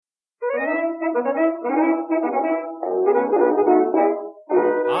Boys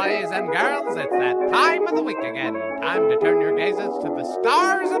and girls, it's that time of the week again. Time to turn your gazes to the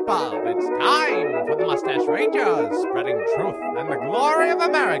stars above. It's time for the Mustache Rangers, spreading truth and the glory of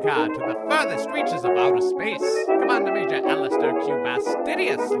America to the furthest reaches of outer space. Commander Major Alistair Q.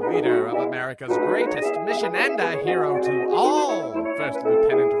 Bastidius, leader of America's greatest mission and a hero to all. First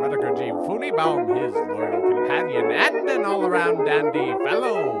Lieutenant Rutger G. Funnybaum, his loyal companion and an all-around dandy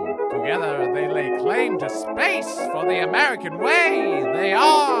fellow. Together they lay claim to space for the American way. They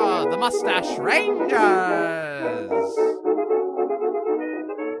are the Mustache Rangers.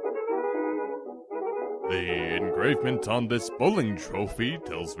 The engravement on this bowling trophy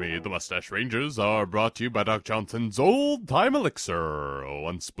tells me the Mustache Rangers are brought to you by Doc Johnson's Old Time Elixir.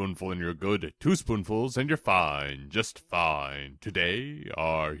 1 spoonful and you're good, 2 spoonfuls and you're fine, just fine. Today,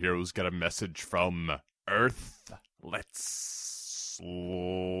 our heroes got a message from Earth. Let's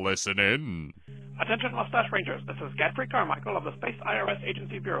listen in. Attention Mustache Rangers, this is Godfrey Carmichael of the Space IRS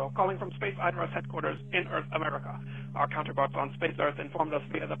Agency Bureau calling from Space IRS headquarters in Earth, America. Our counterparts on Space Earth informed us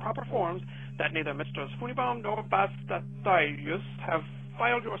via the proper forms that neither Mr. Funnybaum nor Bastidius have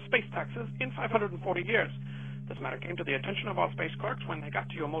filed your space taxes in 540 years. This matter came to the attention of our space clerks when they got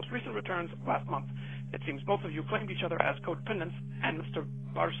to your most recent returns last month. It seems both of you claimed each other as codependents, and Mr.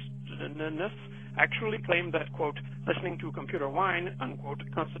 Bastidius actually claimed that, quote, listening to computer whine, unquote,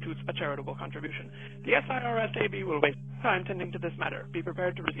 constitutes a charitable contribution. The SIRS-AB will waste time tending to this matter. Be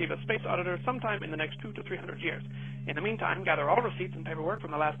prepared to receive a space auditor sometime in the next 200 to 300 years. In the meantime, gather all receipts and paperwork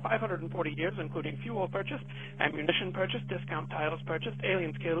from the last 540 years, including fuel purchased, ammunition purchased, discount tiles purchased,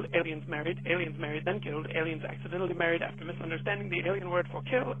 aliens killed, aliens married then killed, aliens accidentally married after misunderstanding the alien word for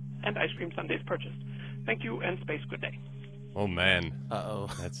kill, and ice cream sundaes purchased. Thank you, and space good day. Oh man. Uh-oh.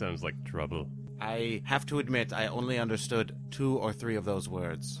 That sounds like trouble. I have to admit, I only understood 2 or 3 of those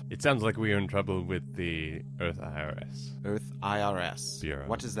words. It sounds like we are in trouble with the Earth IRS. Earth IRS. Bureau.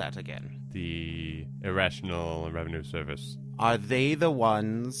 What is that again? The Irrational Revenue Service. Are they the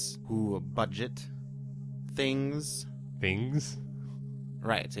ones who budget things? Things?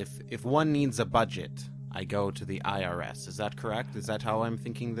 Right. If one needs a budget, I go to the IRS. Is that correct? Is that how I'm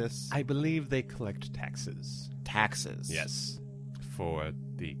thinking this? I believe they collect taxes. Taxes? Yes. For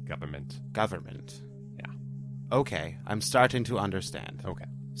the government. Government. Yeah. Okay, I'm starting to understand. Okay.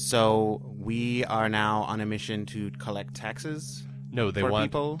 So we are now on a mission to collect taxes? No, they for want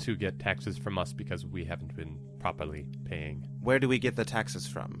people? to get taxes from us because we haven't been properly paying. Where do we get the taxes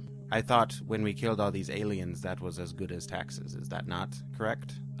from? I thought when we killed all these aliens that was as good as taxes. Is that not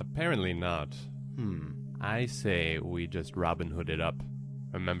correct? Apparently not. I say we just Robin Hood it up.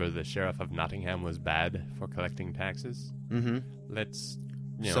 Remember the Sheriff of Nottingham was bad for collecting taxes? Mm-hmm. Let's,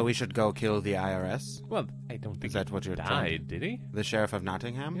 So we should go kill the IRS? Well, I don't think Is that what you're died, trying? did he? The Sheriff of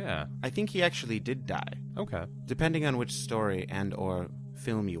Nottingham? Yeah. I think he actually did die. Okay. Depending on which story and or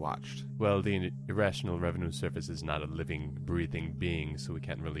film you watched. Well, the Irrational Revenue Service is not a living, breathing being, so we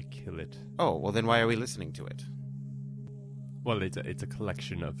can't really kill it. Oh, well then why are we listening to it? Well, it's a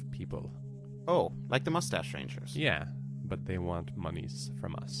collection of people. Oh, like the Mustache Rangers. Yeah, but they want monies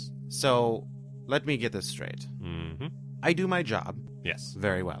from us. So, let me get this straight. Mm-hmm. I do my job Yes.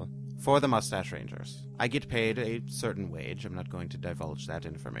 very well for the Mustache Rangers. I get paid a certain wage. I'm not going to divulge that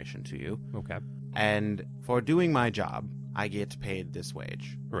information to you. Okay. And for doing my job, I get paid this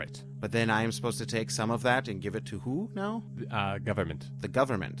wage. Right. But then I am supposed to take some of that and give it to who now? Government. The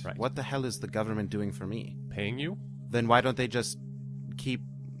government. Right. What the hell is the government doing for me? Paying you? Then why don't they just keep...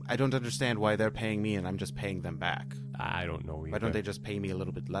 I don't understand why they're paying me and I'm just paying them back. I don't know either. Why don't they just pay me a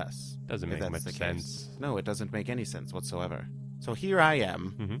little bit less? Doesn't if make that's much the sense. case? No, it doesn't make any sense whatsoever. So here I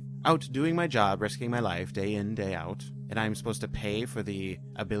am, Mm-hmm. out doing my job, risking my life day in, day out, and I'm supposed to pay for the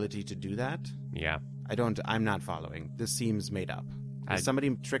ability to do that? Yeah. I'm not following. This seems made up. Is somebody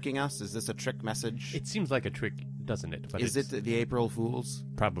tricking us? Is this a trick message? It seems like a trick, doesn't it? But Is it the April Fools?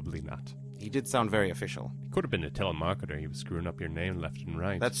 Probably not. He did sound very official. It could have been a telemarketer. He was screwing up your name left and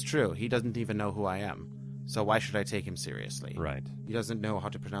right. That's true. He doesn't even know who I am. So why should I take him seriously? Right. He doesn't know how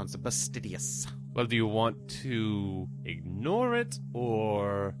to pronounce Bastidius. Well, do you want to ignore it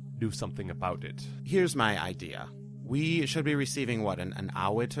or do something about it? Here's my idea. We should be receiving what? An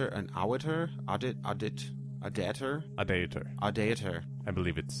auditor? Auditor? Auditor. I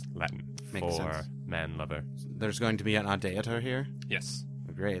believe it's Latin Makes for sense. man lover. There's going to be an auditor here? Yes.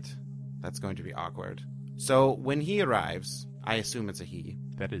 Great. That's going to be awkward. So when he arrives, I assume it's a he.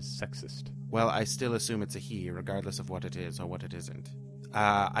 That is sexist. Well, I still assume it's a he, regardless of what it is or what it isn't.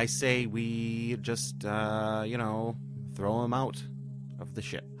 I say we just, throw him out of the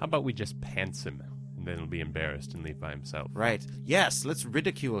ship. How about we just pants him And then he'll be embarrassed and leave by himself. Right. Yes, let's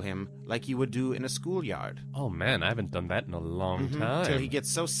ridicule him like you would do in a schoolyard. Oh, man, I haven't done that in a long time. Till he gets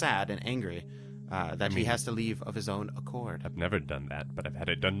so sad and angry that he has to leave of his own accord. I've never done that, but I've had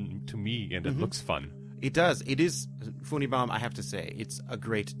it done to me, and it looks fun. It does. It is, Funibom, I have to say, it's a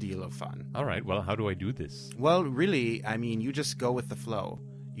great deal of fun. All right, well, how do I do this? Well, really, I mean, you just go with the flow.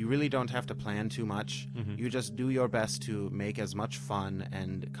 You really don't have to plan too much. You just do your best to make as much fun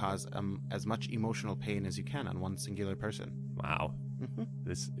and cause as much emotional pain as you can on one singular person. Wow.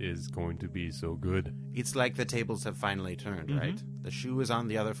 This is going to be so good. It's like the tables have finally turned, right? The shoe is on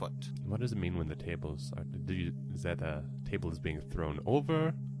the other foot. What does it mean when the tables are... Is that a table is being thrown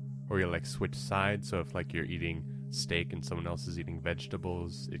over? Or you like switch sides, so if like you're eating steak and someone else is eating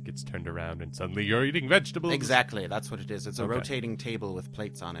vegetables, it gets turned around and suddenly you're eating vegetables? Exactly, that's what it is. It's a rotating table with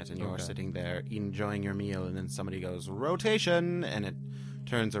plates on it, and you're sitting there enjoying your meal, and then somebody goes, rotation, and it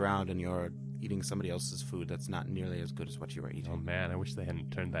turns around and you're eating somebody else's food that's not nearly as good as what you were eating. Oh man, I wish they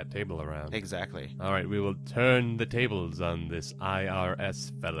hadn't turned that table around. Exactly. All right, we will turn the tables on this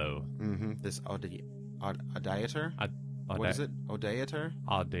IRS fellow. This auditor? What is it? Auditor?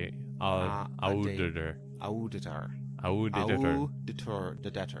 Auditor. Auditor. Auditor. Auditor.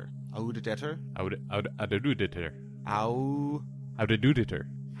 Auditor. Auditor. Auditor. Auditor.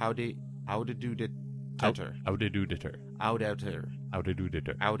 Howdy. Auditor. Auditor. Auditor.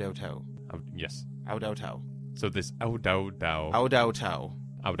 Audoto. Yes. Audoto. So this Audoto. Audoto.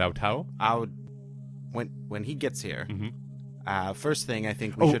 Audoto? When he gets here, first thing I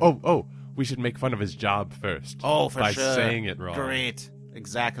think we should... We should make fun of his job first. Oh, for by sure. By saying it wrong. Great.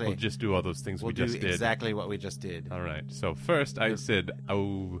 Exactly. We'll just do all those things we just did. We'll do exactly what we just did. All right. So first I said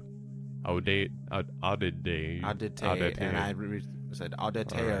audited, and I said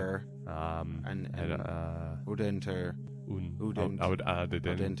auditor, and udenter,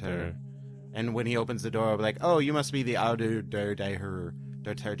 udenter. And when he opens the door, I'll be like, oh, you must be the auditor,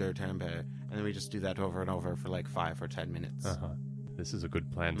 and then we just do that over and over for like 5 or 10 minutes. This is a good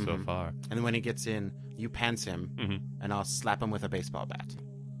plan so far. And then when he gets in, you pants him, and I'll slap him with a baseball bat.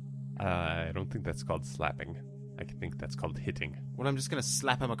 I don't think that's called slapping. I think that's called hitting. Well, I'm just going to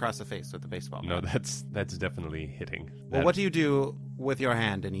slap him across the face with the baseball bat. No, that's definitely hitting. Well, what do you do with your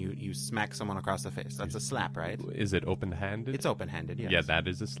hand and you smack someone across the face? That's a slap, right? Is it open-handed? It's open-handed, yes. Yeah, that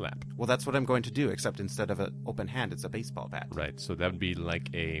is a slap. Well, that's what I'm going to do, except instead of an open hand, it's a baseball bat. Right, so that would be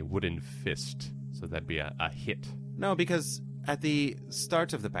like a wooden fist. So that'd be a hit. No, because at the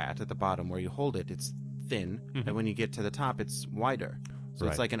start of the bat, at the bottom where you hold it, it's thin, and when you get to the top, it's wider. So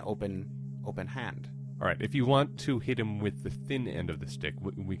it's like an open hand. All right, if you want to hit him with the thin end of the stick,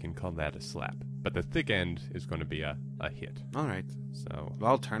 we can call that a slap. But the thick end is going to be a hit. All right. So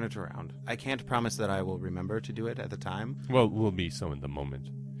I'll turn it around. I can't promise that I will remember to do it at the time. Well, we'll be so in the moment.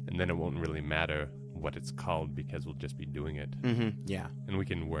 And then it won't really matter what it's called because we'll just be doing it. Yeah. And we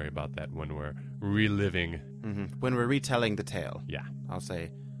can worry about that when we're reliving. When we're retelling the tale. Yeah. I'll say,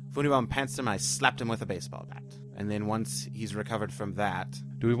 Funibom pantsed him, I slapped him with a baseball bat. And then once he's recovered from that...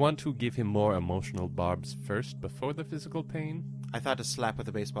 Do we want to give him more emotional barbs first before the physical pain? I thought a slap with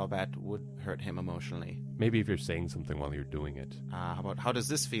a baseball bat would hurt him emotionally. Maybe if you're saying something while you're doing it. How does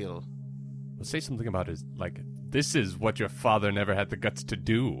this feel? Well, say something about it like, this is what your father never had the guts to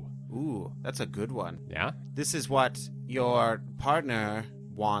do. Ooh, that's a good one. Yeah? This is what your partner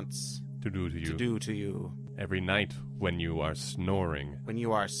wants to do to you. Every night when you are snoring. When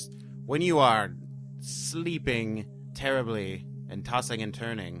you are sleeping terribly and tossing and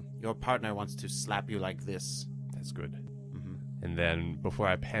turning, your partner wants to slap you like this. That's good. And then before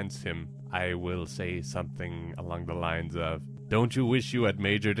I pants him, I will say something along the lines of, don't you wish you had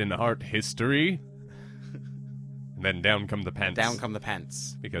majored in art history? And then down come the pants. Down come the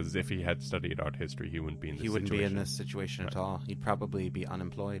pants. Because if he had studied art history, he wouldn't be in this situation. He wouldn't be in this situation at all. He'd probably be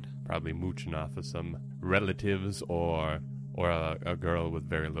unemployed. Probably mooching off of some relatives or a girl with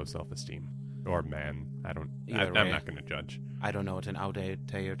very low self-esteem. Or man. I'm not going to judge. I don't know what an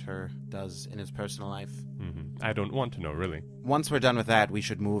auditor does in his personal life. I don't want to know, really. Once we're done with that, we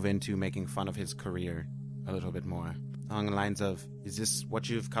should move into making fun of his career a little bit more. Along the lines of, is this what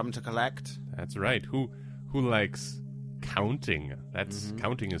you've come to collect? That's right. Who likes counting? That's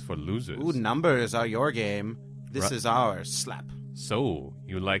counting is for losers. Ooh, numbers are your game. This is ours. Slap. So,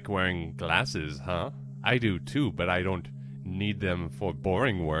 you like wearing glasses, huh? I do too, but I don't need them for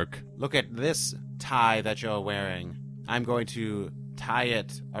boring work. Look at this tie that you're wearing. I'm going to tie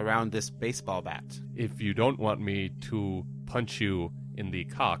it around this baseball bat. If you don't want me to punch you in the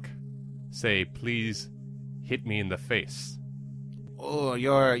cock, say, please hit me in the face. Oh,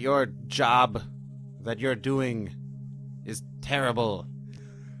 your job that you're doing is terrible.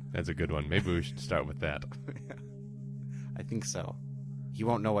 That's a good one. Maybe we should start with that. I think so. He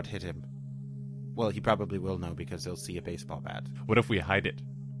won't know what hit him. Well, he probably will know because he'll see a baseball bat. What if we hide it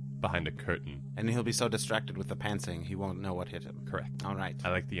behind a curtain? And he'll be so distracted with the pantsing, he won't know what hit him. Correct. All right. I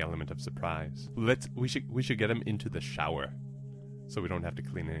like the element of surprise. We should get him into the shower, so we don't have to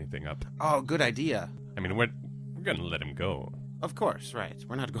clean anything up. Oh, good idea. I mean, we're gonna let him go. Of course, right.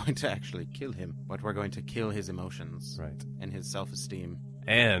 We're not going to actually kill him, but we're going to kill his emotions. Right. And his self-esteem.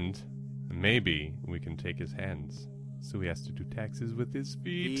 And maybe we can take his hands, so he has to do taxes with his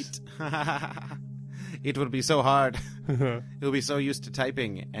feet. It would be so hard. He'll be so used to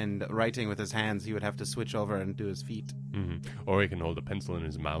typing and writing with his hands, he would have to switch over and do his feet. Mm-hmm. Or he can hold a pencil in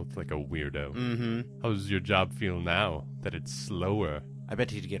his mouth like a weirdo. Mm-hmm. How's your job feel now that it's slower? I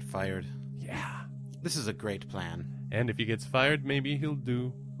bet he'd get fired. Yeah. This is a great plan. And if he gets fired, maybe he'll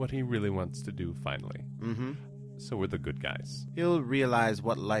do what he really wants to do finally. Mm-hmm. So we're the good guys. He'll realize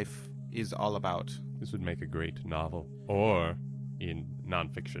what life is all about. This would make a great novel. Or in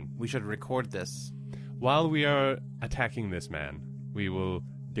nonfiction. We should record this. While we are attacking this man, we will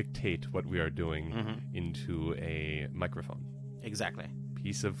dictate what we are doing into a microphone. Exactly.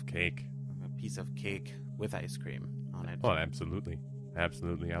 Piece of cake. A piece of cake with ice cream on it. Oh, absolutely.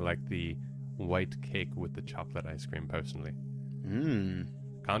 Absolutely. I like the white cake with the chocolate ice cream, personally. Mmm.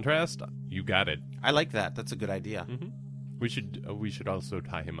 Contrast? You got it. I like that. That's a good idea. Mm-hmm. We should also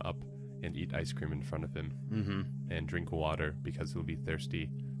tie him up and eat ice cream in front of him. And drink water because he'll be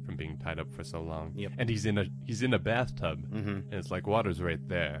thirsty from being tied up for so long. Yep. And he's in a bathtub. And it's like water's right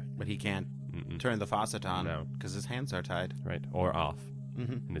there. But he can't turn the faucet on. No. Because his hands are tied. Right. Or off.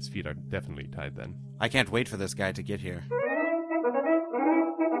 And his feet are definitely tied then. I can't wait for this guy to get here.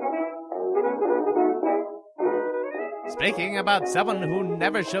 Speaking about someone who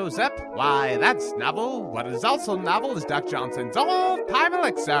never shows up, why, that's novel. What is also novel is Duck Johnson's old-time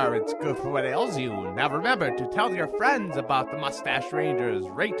elixir. It's good for what ails you. Now remember to tell your friends about the Mustache Rangers.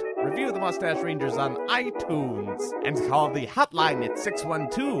 Rate, review the Mustache Rangers on iTunes. And call the hotline at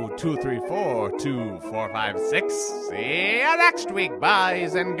 612-234-2456. See you next week,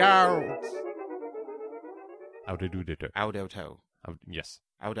 boys and girls. Audited. Audoto. Yes.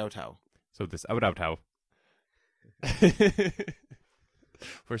 Audoto. So this Audoto.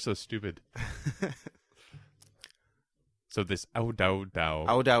 We're so stupid. So this Audoto.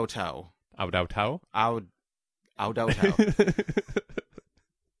 Audoto. Audoto? Audoto.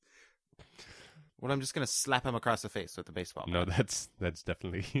 Well, I'm just going to slap him across the face with the baseball bat. No, that's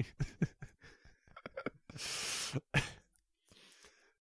definitely...